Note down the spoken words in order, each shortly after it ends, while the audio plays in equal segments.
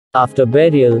After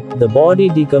burial, the body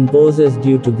decomposes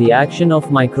due to the action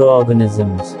of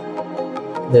microorganisms.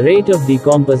 The rate of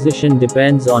decomposition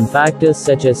depends on factors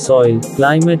such as soil,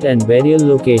 climate and burial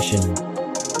location.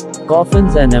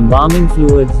 Coffins and embalming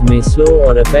fluids may slow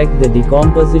or affect the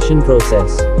decomposition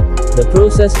process. The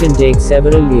process can take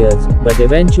several years, but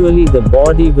eventually the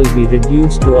body will be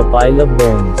reduced to a pile of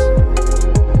bones.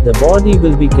 The body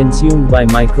will be consumed by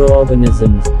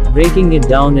microorganisms, breaking it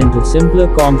down into simpler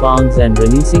compounds and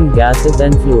releasing gases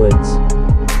and fluids.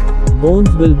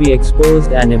 Bones will be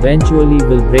exposed and eventually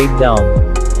will break down.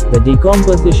 The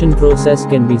decomposition process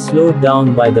can be slowed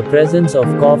down by the presence of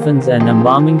coffins and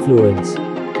embalming fluids.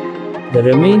 The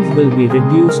remains will be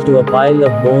reduced to a pile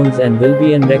of bones and will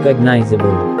be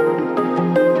unrecognizable.